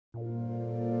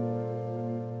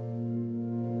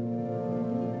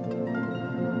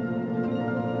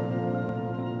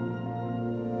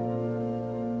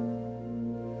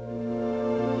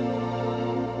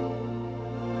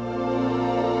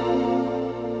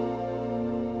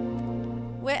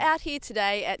out here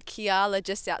today at Kiala,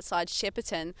 just outside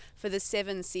Shepparton, for the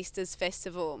Seven Sisters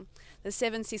Festival. The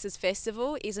Seven Sisters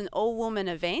Festival is an all-woman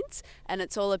event and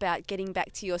it's all about getting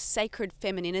back to your sacred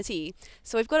femininity.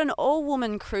 So we've got an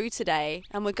all-woman crew today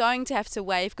and we're going to have to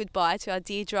wave goodbye to our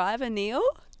dear driver, Neil.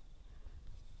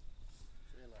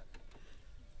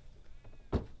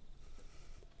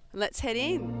 Let's head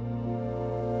in.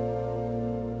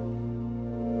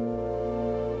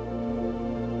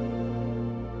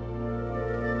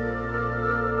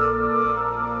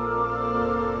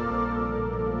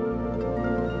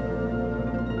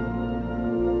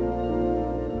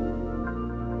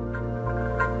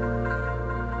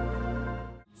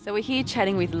 So we're here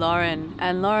chatting with Lauren,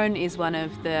 and Lauren is one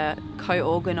of the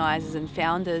co-organisers and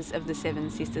founders of the Seven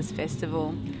Sisters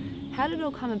Festival. How did it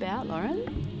all come about,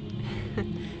 Lauren?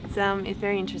 It's a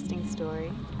very interesting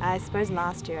story. I suppose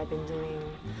last year I'd been doing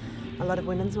a lot of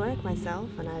women's work myself,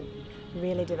 and I'd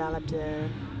really developed a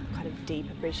kind of deep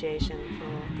appreciation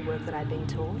for the work that I'd been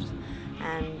taught.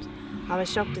 And I was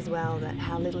shocked as well that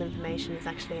how little information is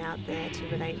actually out there to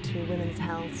relate to women's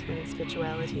health, women's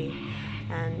spirituality,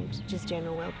 and just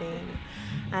general well-being.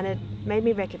 And it made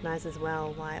me recognise as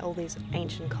well why all these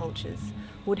ancient cultures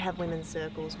would have women's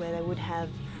circles where they would have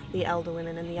the elder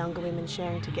women and the younger women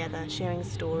sharing together, sharing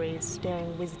stories,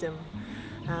 sharing wisdom.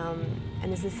 And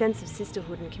there's a sense of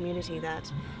sisterhood and community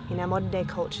that in our modern day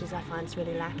cultures I find is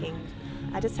really lacking.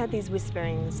 I just had these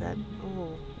whisperings that,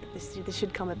 oh, this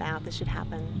should come about, this should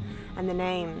happen. And the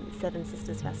name Seven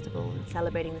Sisters Festival,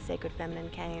 celebrating the sacred feminine,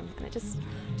 came, and it just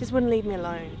wouldn't leave me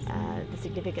alone. The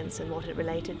significance and what it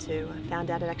related to. I found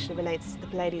out it actually relates to the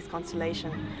Pleiades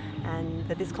constellation, and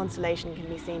that this constellation can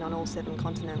be seen on all 7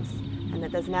 continents, and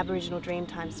that there's an Aboriginal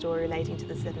Dreamtime story relating to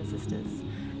the Seven Sisters.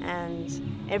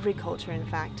 And every culture, in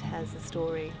fact, has a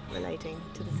story relating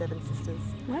to the Seven Sisters.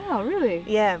 Wow, really?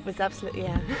 Yeah, it was absolutely,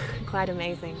 quite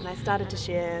amazing. And I started to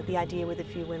share the idea with a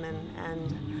few women,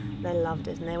 and they loved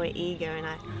it, and they were eager. And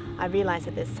I realised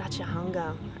that there's such a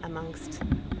hunger amongst,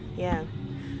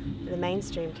 the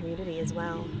mainstream community as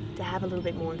well, to have a little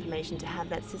bit more information, to have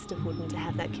that sisterhood, and to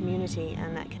have that community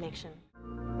and that connection.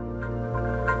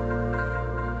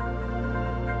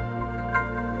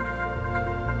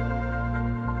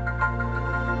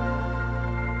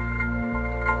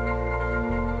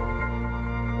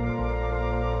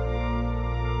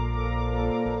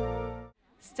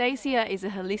 Stacia is a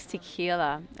holistic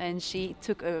healer and she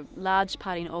took a large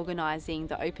part in organising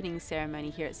the opening ceremony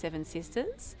here at Seven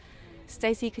Sisters.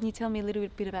 Stacey, can you tell me a little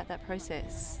bit about that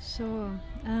process? Sure.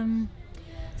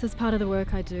 So as part of the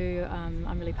work I do,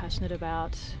 I'm really passionate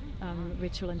about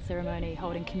ritual and ceremony,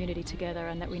 holding community together,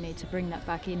 and that we need to bring that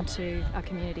back into our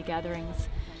community gatherings.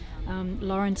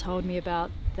 Lauren told me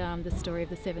about the story of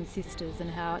the Seven Sisters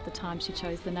and how at the time she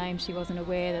chose the name she wasn't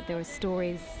aware that there were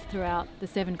stories throughout the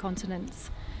 7 continents,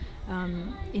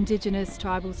 Indigenous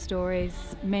tribal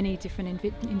stories, many different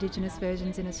Indigenous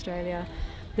versions in Australia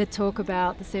that talk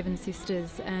about the Seven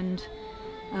Sisters and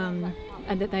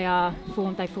that they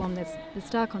form the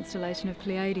star constellation of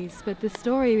Pleiades. But the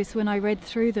story is, when I read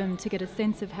through them to get a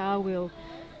sense of how we'll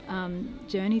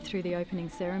journey through the opening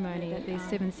ceremony, that these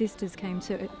 7 sisters came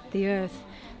to the earth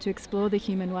to explore the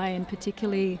human way, and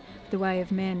particularly the way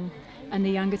of men. And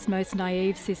the youngest, most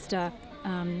naive sister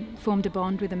formed a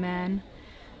bond with a man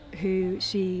who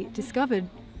she discovered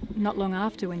not long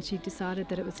after, when she decided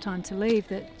that it was time to leave,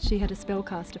 that she had a spell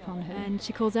cast upon her. And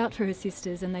she calls out for her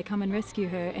sisters and they come and rescue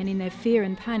her, and in their fear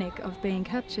and panic of being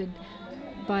captured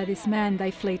by this man,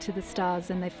 they flee to the stars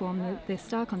and they form their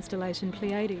star constellation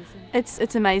Pleiades.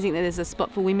 It's amazing that there's a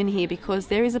spot for women here, because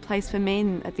there is a place for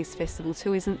men at this festival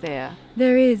too, isn't there?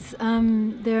 There is.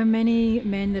 There are many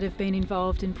men that have been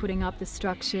involved in putting up the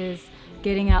structures,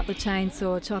 getting out the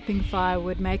chainsaw, chopping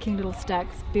firewood, making little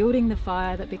stacks, building the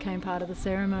fire that became part of the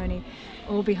ceremony,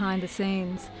 all behind the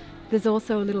scenes. There's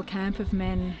also a little camp of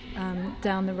men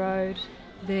down the road.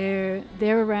 They're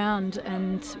around,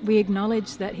 and we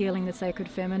acknowledge that healing the sacred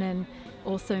feminine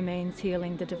also means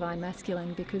healing the divine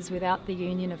masculine, because without the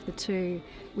union of the two,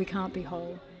 we can't be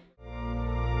whole.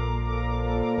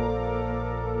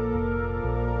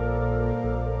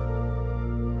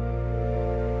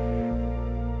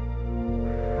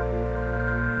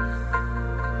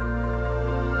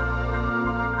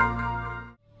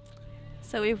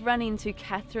 So we've run into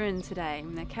Catherine today.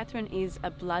 Now, Catherine is a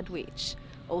blood witch,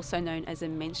 also known as a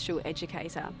menstrual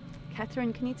educator.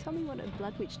 Catherine, can you tell me what a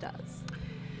blood witch does?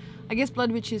 I guess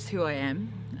blood witch is who I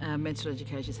am. Menstrual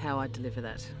education is how I deliver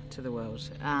that to the world.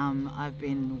 I've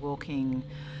been walking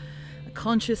a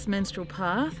conscious menstrual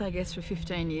path, I guess, for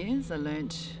 15 years. I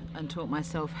learnt and taught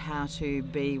myself how to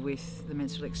be with the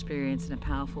menstrual experience in a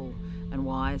powerful and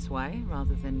wise way,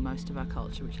 rather than most of our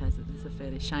culture, which has it as a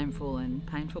fairly shameful and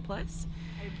painful place.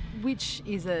 Which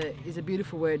is a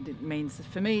beautiful word. It means,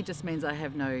 for me, it just means I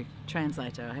have no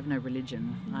translator, I have no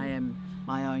religion. I am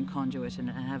my own conduit and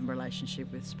have a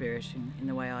relationship with spirit in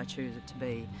the way I choose it to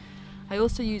be. I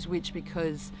also use witch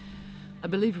because I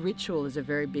believe ritual is a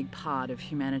very big part of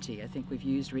humanity. I think we've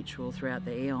used ritual throughout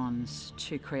the eons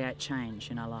to create change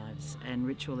in our lives, and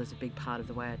ritual is a big part of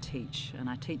the way I teach. And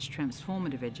I teach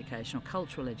transformative education or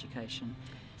cultural education.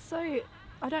 So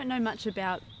I don't know much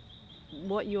about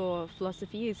what your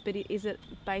philosophy is, but is it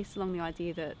based along the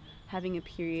idea that having a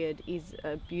period is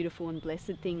a beautiful and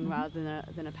blessed thing rather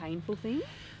than a painful thing?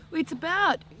 It's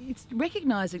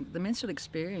recognising that the menstrual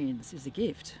experience is a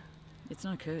gift. It's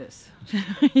not a curse.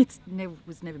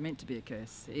 Was never meant to be a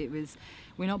curse.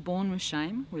 We're not born with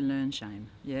shame, we learn shame.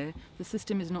 Yeah, the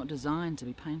system is not designed to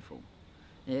be painful.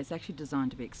 Yeah, it's actually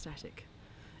designed to be ecstatic,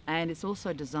 and it's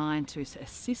also designed to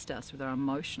assist us with our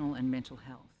emotional and mental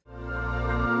health.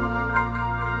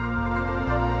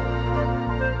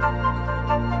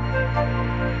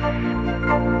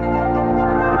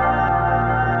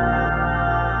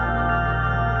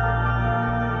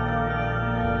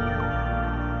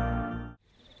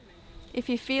 If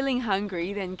you're feeling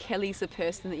hungry, then Kelly's the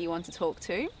person that you want to talk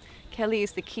to. Kelly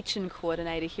is the kitchen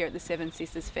coordinator here at the Seven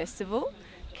Sisters Festival.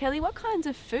 Kelly, what kinds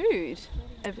of food is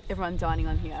everyone dining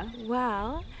on here?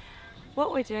 Well,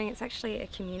 what we're doing, it's actually a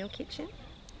communal kitchen.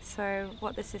 So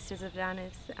what the sisters have done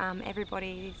is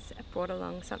everybody's brought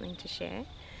along something to share.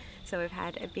 So we've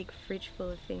had a big fridge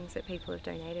full of things that people have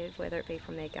donated, whether it be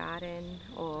from their garden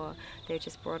or they've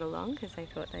just brought along because they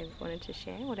thought they wanted to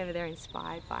share, whatever they're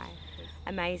inspired by.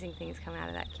 Amazing things come out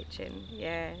of that kitchen,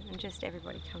 yeah, and just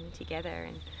everybody coming together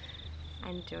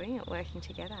and doing it, working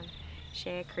together.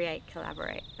 Share, create,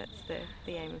 collaborate. That's the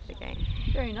aim of the game.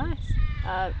 Very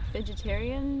nice.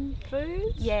 Vegetarian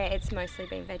food? Yeah, it's mostly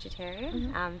been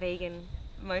vegetarian, vegan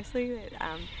mostly.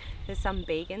 There's some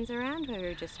vegans around where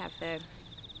we just have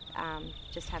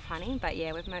just have honey, but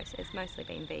yeah, it's mostly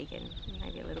been vegan.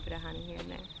 Maybe a little bit of honey here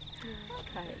and there.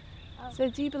 Okay. So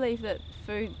do you believe that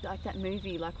food, like that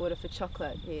movie, Like Water for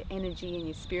Chocolate, your energy and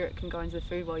your spirit can go into the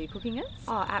food while you're cooking it?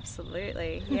 Oh,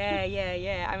 absolutely.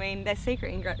 Yeah. I mean, the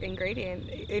secret ingredient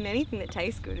in anything that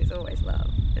tastes good is always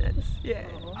love.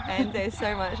 And there's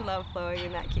so much love flowing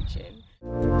in that kitchen.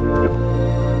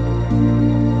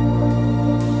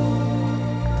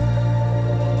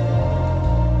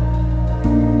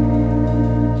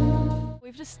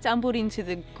 We've just stumbled into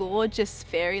the gorgeous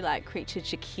fairy-like creature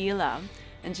Jaquila,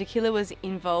 and Jaquila was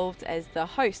involved as the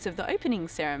host of the opening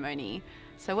ceremony.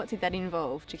 So what did that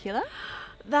involve, Jaquila?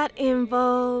 That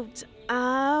involved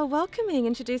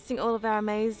introducing all of our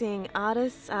amazing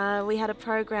artists. We had a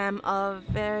program of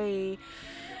very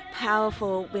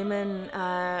powerful women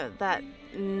that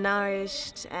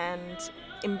nourished and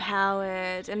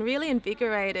empowered and really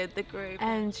invigorated the group.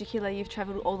 And Jaquila, you've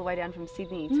travelled all the way down from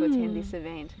Sydney to attend this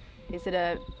event. Is it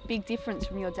a big difference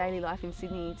from your daily life in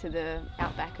Sydney to the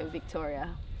outback of Victoria?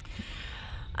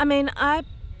 I mean, I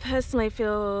personally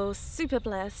feel super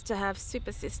blessed to have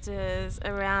super sisters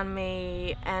around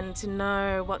me and to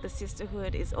know what the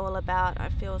sisterhood is all about. I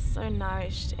feel so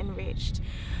nourished, enriched,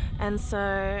 and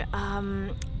so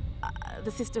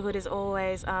the sisterhood is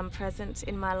always present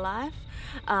in my life,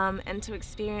 and to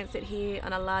experience it here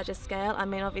on a larger scale. I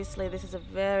mean, obviously this is a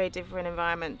very different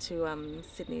environment to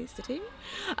Sydney City,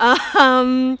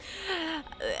 and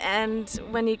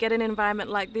when you get an environment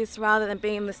like this, rather than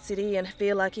being in the city and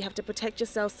feel like you have to protect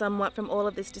yourself somewhat from all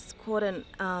of this discordant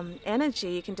energy,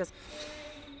 you can just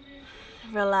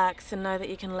relax and know that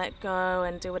you can let go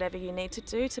and do whatever you need to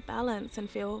do to balance and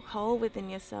feel whole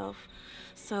within yourself.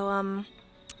 So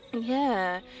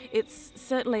yeah, it's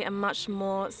certainly a much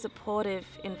more supportive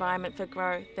environment for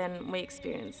growth than we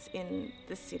experience in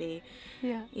the city.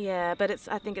 Yeah, but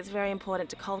I think it's very important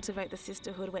to cultivate the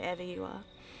sisterhood wherever you are.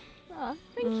 Oh,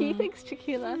 thank you. Thanks,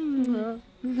 Jaquila.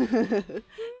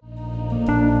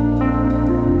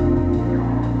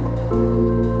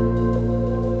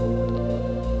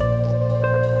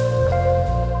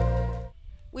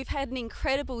 We've had an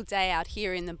incredible day out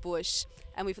here in the bush,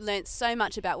 and we've learnt so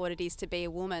much about what it is to be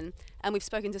a woman, and we've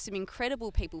spoken to some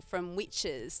incredible people, from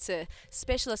witches to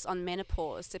specialists on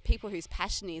menopause to people whose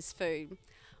passion is food.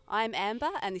 I'm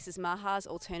Amber, and this is Maha's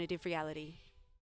Alternative Reality.